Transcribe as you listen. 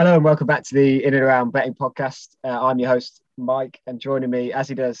Hello and welcome back to the In and Around Betting Podcast. I'm your host, Mike, and joining me, as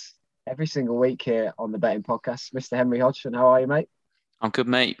he does every single week here on the Betting Podcast, Mr. Henry Hodgson. How are you, mate? I'm good,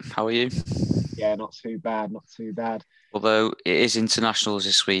 mate. How are you? Yeah, not too bad, not too bad. Although it is internationals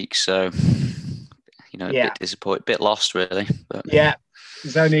this week, so a bit disappointed, a bit lost, really. But yeah,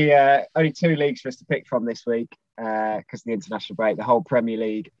 there's only two leagues for us to pick from this week because the international break, the whole Premier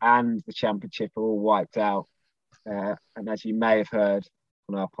League and the Championship are all wiped out. And as you may have heard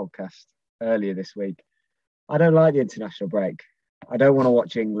on our podcast earlier this week, I don't like the international break. I don't want to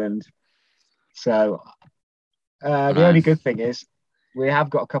watch England. So the only good thing is we have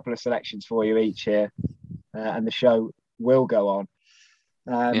got a couple of selections for you each here, and the show will go on.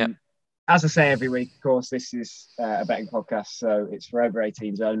 As I say every week, of course, this is a betting podcast, so it's for over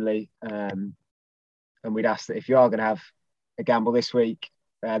 18s only. And we'd ask that if you are going to have a gamble this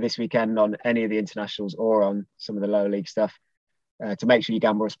weekend on any of the internationals or on some of the lower league stuff, to make sure you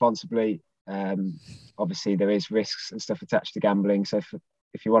gamble responsibly. Obviously, there is risks and stuff attached to gambling. So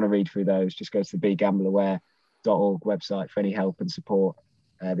if you want to read through those, just go to the begambleaware.org website for any help and support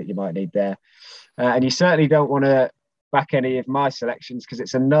that you might need there. And you certainly don't want to back any of my selections because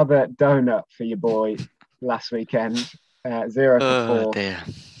it's another donut for your boy last weekend. 0 for 4. Dear.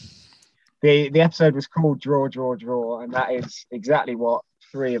 The episode was called Draw, and that is exactly what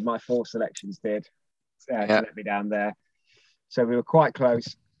 3 of my 4 selections did to let me down there. So we were quite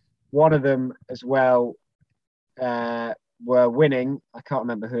close. One of them as well were winning. I can't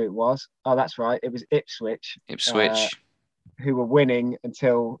remember who it was. Oh, that's right. It was Ipswich. Who were winning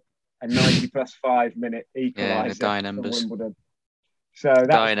until a 90 plus 5 minute equaliser for Wimbledon. So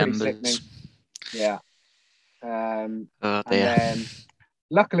that was pretty sickening. Yeah. And then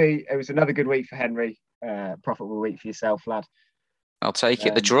luckily it was another good week for Henry. Profitable week for yourself, lad. I'll take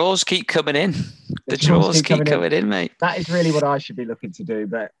it. The draws keep coming in. The draws keep coming in, mate. That is really what I should be looking to do,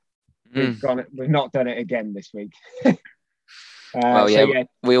 but we've not done it again this week.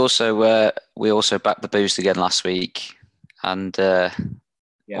 We also backed the boost again last week, and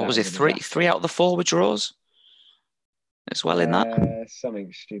what was it? Three out of the 4 were draws as well in that.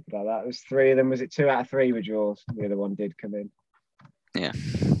 Something stupid like that. It was 3 of them. Was it 2 out of 3 were draws? The other one did come in. Yeah.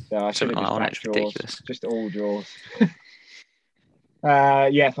 So I should have just backed draws. Ridiculous. Just all draws.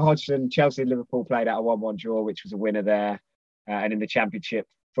 For Hodgson, Chelsea and Liverpool played out a 1-1 draw, which was a winner there. And in the Championship,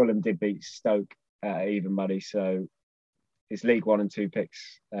 Fulham did beat Stoke even money. So his League 1 and 2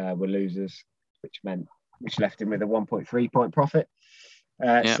 picks were losers, which left him with a 1.3 point profit.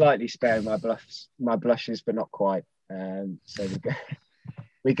 Slightly sparing my blushes, but not quite. So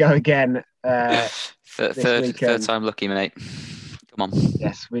we go again. Third time lucky, mate. Come on.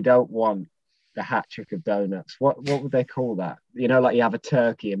 Yes, we don't want the hat trick of donuts. What would they call that? You know, like you have a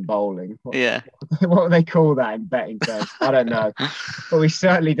turkey in bowling. What would they call that in betting terms? I don't know. But we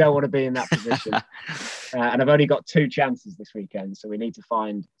certainly don't want to be in that position. And I've only got 2 chances this weekend, so we need to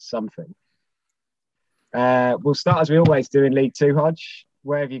find something. We'll start as we always do in League 2, Hodge.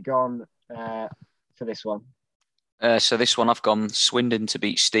 Where have you gone for this one? So this one I've gone Swindon to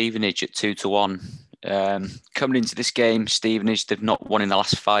beat Stevenage at 2-1. Coming into this game, Stevenage, they've not won in the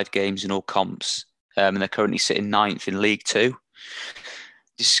last 5 games in all comps, and they're currently sitting 9th in League 2.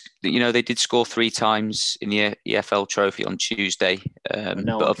 They did score 3 times in the EFL Trophy on Tuesday, but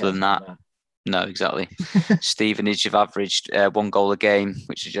other than that, no, exactly. Stevenage have averaged 1 goal a game,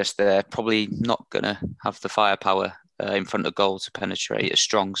 which suggests they're probably not going to have the firepower in front of goal to penetrate a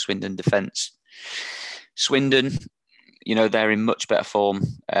strong Swindon defence. Swindon, they're in much better form,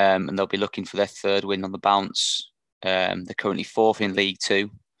 and they'll be looking for their 3rd win on the bounce. They're currently 4th in League 2.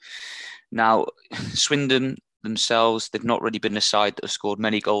 Now, Swindon themselves, they've not really been a side that have scored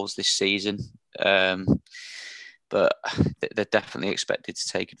many goals this season, but they're definitely expected to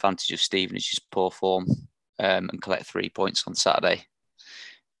take advantage of Stevenage's poor form and collect 3 points on Saturday.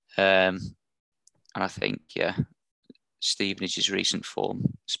 And I think, Stevenage's recent form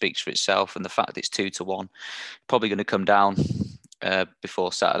speaks for itself, and the fact it's 2-1 probably going to come down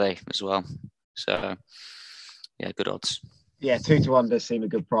before Saturday as well. So, good odds. Yeah, 2-1 does seem a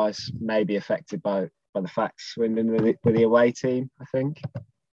good price. Maybe affected by the fact Swindon were the away team, I think.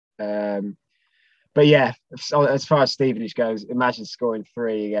 But yeah, so as far as Stevenage goes, imagine scoring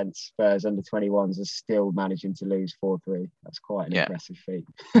 3 against Spurs under 21s and still managing to lose 4-3. That's quite an impressive feat.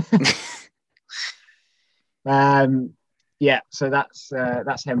 So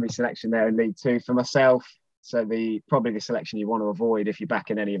that's Henry's selection there in League 2. For myself, so probably the selection you want to avoid if you're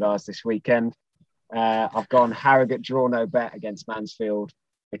backing any of ours this weekend. I've gone Harrogate draw no bet against Mansfield,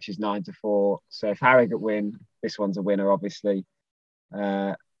 which is 9-4. So if Harrogate win, this one's a winner, obviously.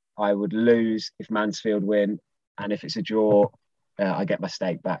 I would lose if Mansfield win, and if it's a draw, I get my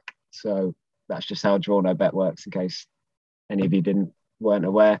stake back. So that's just how Draw No Bet works, in case any of you weren't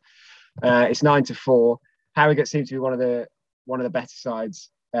aware. It's 9-4. Harrogate seems to be one of the better sides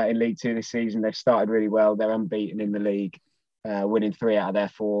in League Two this season. They've started really well. They're unbeaten in the league, winning 3 out of their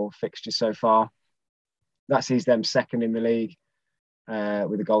 4 fixtures so far. That sees them second in the league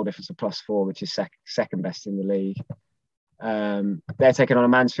with a goal difference of +4, which is second best in the league. They're taking on a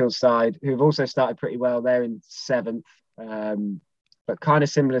Mansfield side who've also started pretty well. They're in 7th, but kind of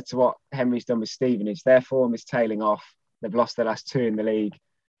similar to what Henry's done with Stevenage. Their form is tailing off. They've lost their last 2 in the league,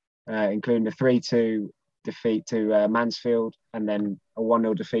 including a 3-2 defeat to Mansfield and then a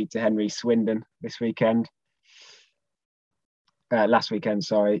 1-0 defeat to Henry Swindon last weekend,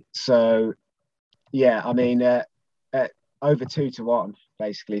 sorry. So, yeah, I mean, over 2-1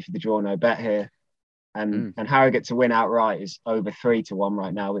 basically for the Draw No Bet here. And Harrogate to win outright is over 3-1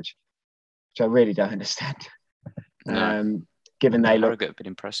 right now, which I really don't understand. No. Given they look, Harrogate have been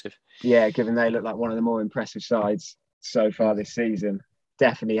impressive. Yeah, given they look like one of the more impressive sides so far this season.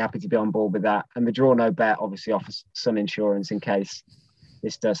 Definitely happy to be on board with that. And the Draw No Bet obviously offers some insurance in case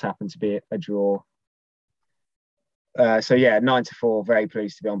this does happen to be a draw. So yeah, 9-4. Very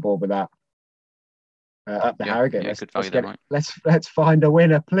pleased to be on board with that. Up the Harrogate. Yeah, good value let's find a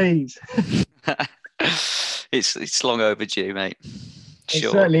winner, please. It's long overdue, mate. Sure.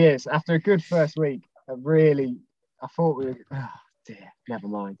 It certainly is. After a good first week, I thought we were. Oh dear, never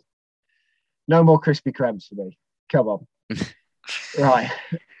mind. No more Krispy Kremes for me. Come on. Right.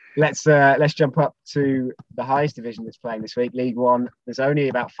 Let's jump up to the highest division that's playing this week, League One. There's only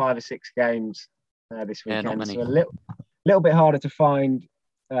about 5 or 6 games this weekend, not many. So a little bit harder to find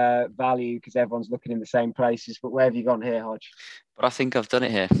value because everyone's looking in the same places. But where have you gone here, Hodge? But I think I've done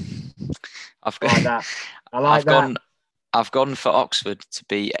it here. I've gone for Oxford to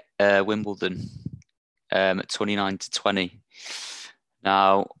beat Wimbledon at 29-20.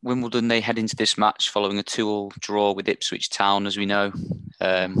 Now, Wimbledon, they head into this match following a 2-2 draw with Ipswich Town, as we know.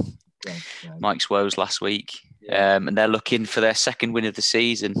 Mike's woes last week. And they're looking for their second win of the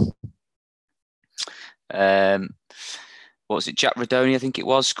season. What was it? Jack Radoni, I think it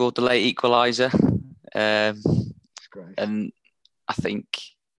was, scored the late equaliser. And I think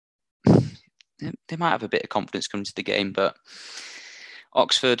they might have a bit of confidence coming to the game, but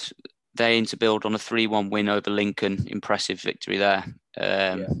Oxford, they aim to build on a 3-1 win over Lincoln. Impressive victory there.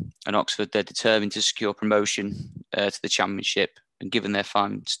 And Oxford, they're determined to secure promotion to the Championship. And given their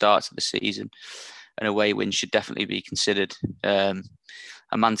fine start to the season, an away win should definitely be considered. A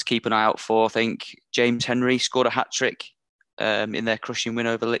man to keep an eye out for, I think, James Henry scored a hat-trick in their crushing win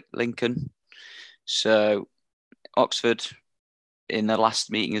over Lincoln. So Oxford, in their last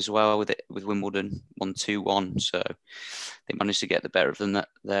meeting as well with Wimbledon, won 2-1. So they managed to get the better of them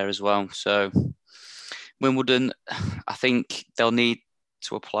there as well. So Wimbledon, I think they'll need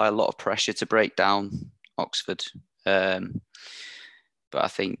to apply a lot of pressure to break down Oxford. But I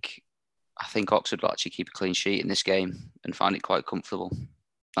think Oxford will actually keep a clean sheet in this game and find it quite comfortable.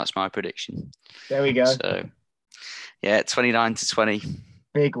 That's my prediction. There we go. So, yeah, 29-20.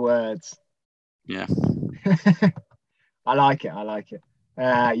 Big words. Yeah. I like it.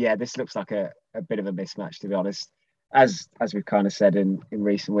 Yeah, this looks like a bit of a mismatch, to be honest. As we've kind of said in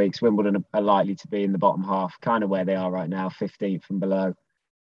recent weeks, Wimbledon are likely to be in the bottom half, kind of where they are right now, 15th from below.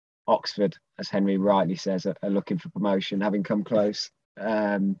 Oxford, as Henry rightly says, are looking for promotion, having come close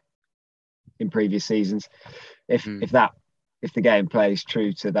in previous seasons. If the game plays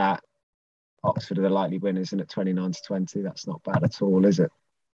true to that, Oxford are the likely winners, and at 29-20, that's not bad at all, is it?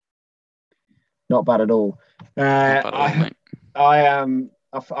 Not bad at all. I'm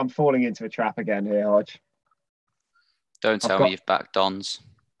falling into a trap again here, Hodge. Don't tell me you've backed Dons.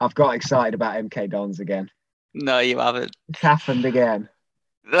 I've got excited about MK Dons again. No, you haven't. It's happened again.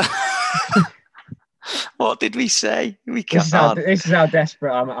 What did we say? We can't. This is how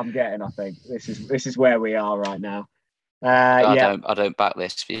desperate I'm getting. I think this is where we are right now. I don't back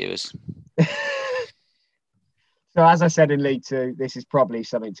this, viewers. So as I said in League Two, this is probably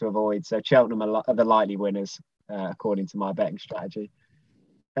something to avoid. So Cheltenham are the likely winners, according to my betting strategy.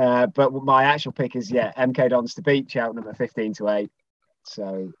 But my actual pick is, MK Dons to beat Cheltenham at 15-8.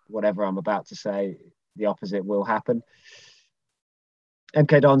 So whatever I'm about to say, the opposite will happen.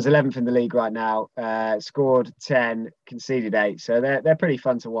 MK Dons 11th in the league right now, scored 10, conceded 8. So they're pretty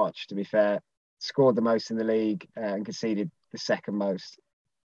fun to watch, to be fair. Scored the most in the league and conceded the second most.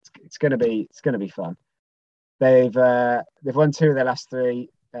 It's going to be fun. They've won 2 of their last 3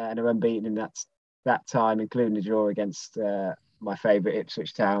 and are unbeaten in that time, including the draw against my favourite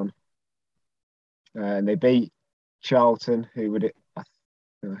Ipswich Town. And they beat Charlton, who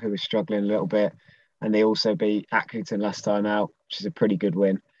was struggling a little bit, and they also beat Accrington last time out. which is a pretty good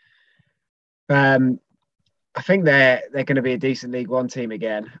win. I think they're going to be a decent League One team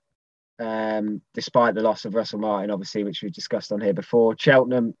again, despite the loss of Russell Martin, obviously, which we've discussed on here before.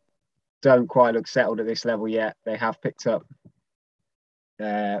 Cheltenham don't quite look settled at this level yet. They have picked up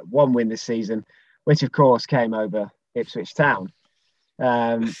one win this season, which of course came over Ipswich Town.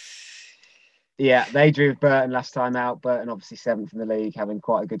 They drew Burton last time out. Burton obviously 7th in the league, having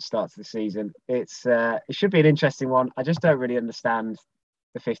quite a good start to the season. It should be an interesting one. I just don't really understand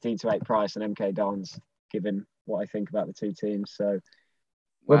the 15-8 price on MK Dons, given what I think about the two teams. So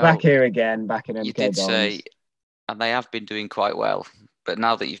we're back here again, back in MK Dons. You did say, and they have been doing quite well, but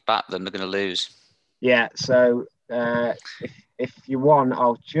now that you've backed them, they're going to lose. Yeah, so if you want,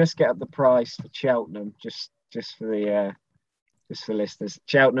 I'll just get up the price for Cheltenham, just for the just for listeners.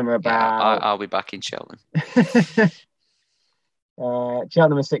 Cheltenham are about. I'll be back in Cheltenham.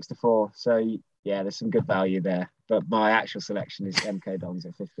 Cheltenham are 6-4, so yeah, there's some good value there. But my actual selection is MK Dons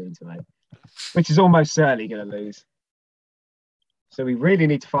at 15-8, which is almost certainly going to lose. So we really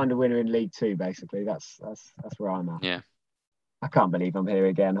need to find a winner in League Two. Basically, that's where I'm at. Yeah, I can't believe I'm here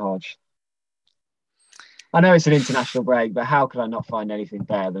again, Hodge. I know it's an international break, but how could I not find anything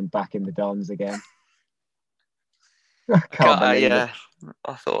better than back in the Dons again? I can't believe it.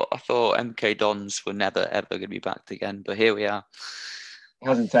 I thought MK Dons were never ever going to be backed again, but here we are. It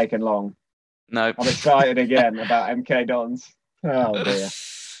hasn't taken long. No, I'm excited again about MK Dons. Oh dear,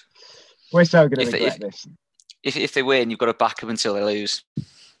 we're so going to regret this. If they win, you've got to back them until they lose.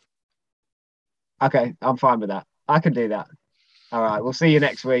 Okay, I'm fine with that. I can do that. All right, we'll see you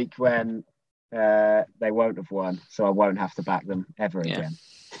next week when they won't have won, so I won't have to back them ever again.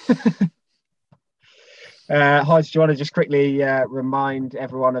 Hodge, do you want to just quickly remind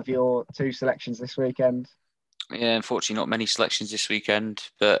everyone of your two selections this weekend? Yeah, unfortunately, not many selections this weekend,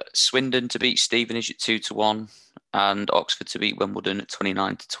 but Swindon to beat Stevenage at 2-1, and Oxford to beat Wimbledon at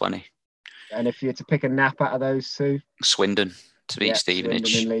 29-20. And if you had to pick a nap out of those two, Swindon to beat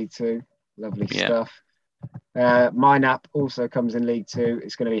Stevenage. Swindon in League Two, lovely stuff. My nap also comes in League Two.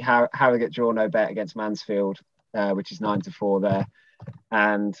 It's going to be Harrogate draw no bet against Mansfield, which is 9-4 there,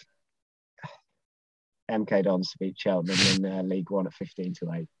 and MK Dons to beat Cheltenham in League One at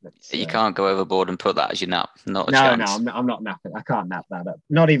 15-8. You can't go overboard and put that as your nap. Not a chance. No, I'm not napping. I can't nap that up.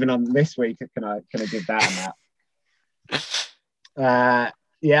 Not even on this week can I give that a nap.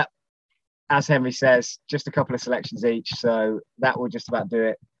 Yeah. As Henry says, just a couple of selections each. So that will just about do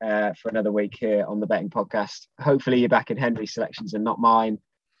it for another week here on the Betting Podcast. Hopefully you're back in Henry's selections and not mine.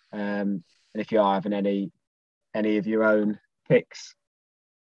 And if you are having any of your own picks,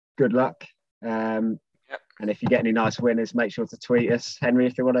 good luck. And if you get any nice winners, make sure to tweet us. Henry,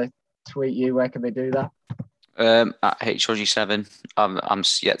 if they want to tweet you, where can they do that? At HRG7. I'm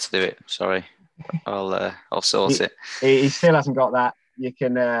yet to do it. Sorry. I'll sort it. He still hasn't got that. You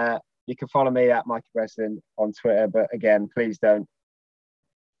can follow me at Mikey Breslin on Twitter, but again, please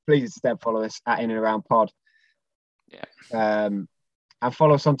instead follow us at In and Around Pod. Yeah. And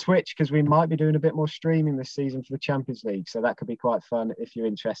follow us on Twitch, because we might be doing a bit more streaming this season for the Champions League. So that could be quite fun if you're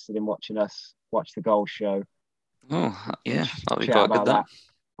interested in watching us watch the goal show. Oh, yeah. That'll be quite good, that.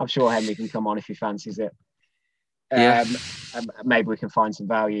 I'm sure Henry can come on if he fancies it. Yeah. Maybe we can find some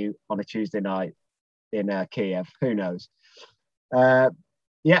value on a Tuesday night in Kiev. Who knows? That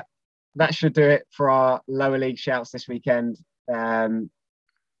should do it for our lower league shouts this weekend. Have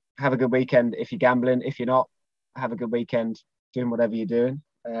a good weekend if you're gambling. If you're not, have a good weekend doing whatever you're doing.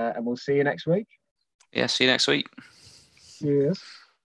 And we'll see you next week. Yeah, see you next week. Cheers.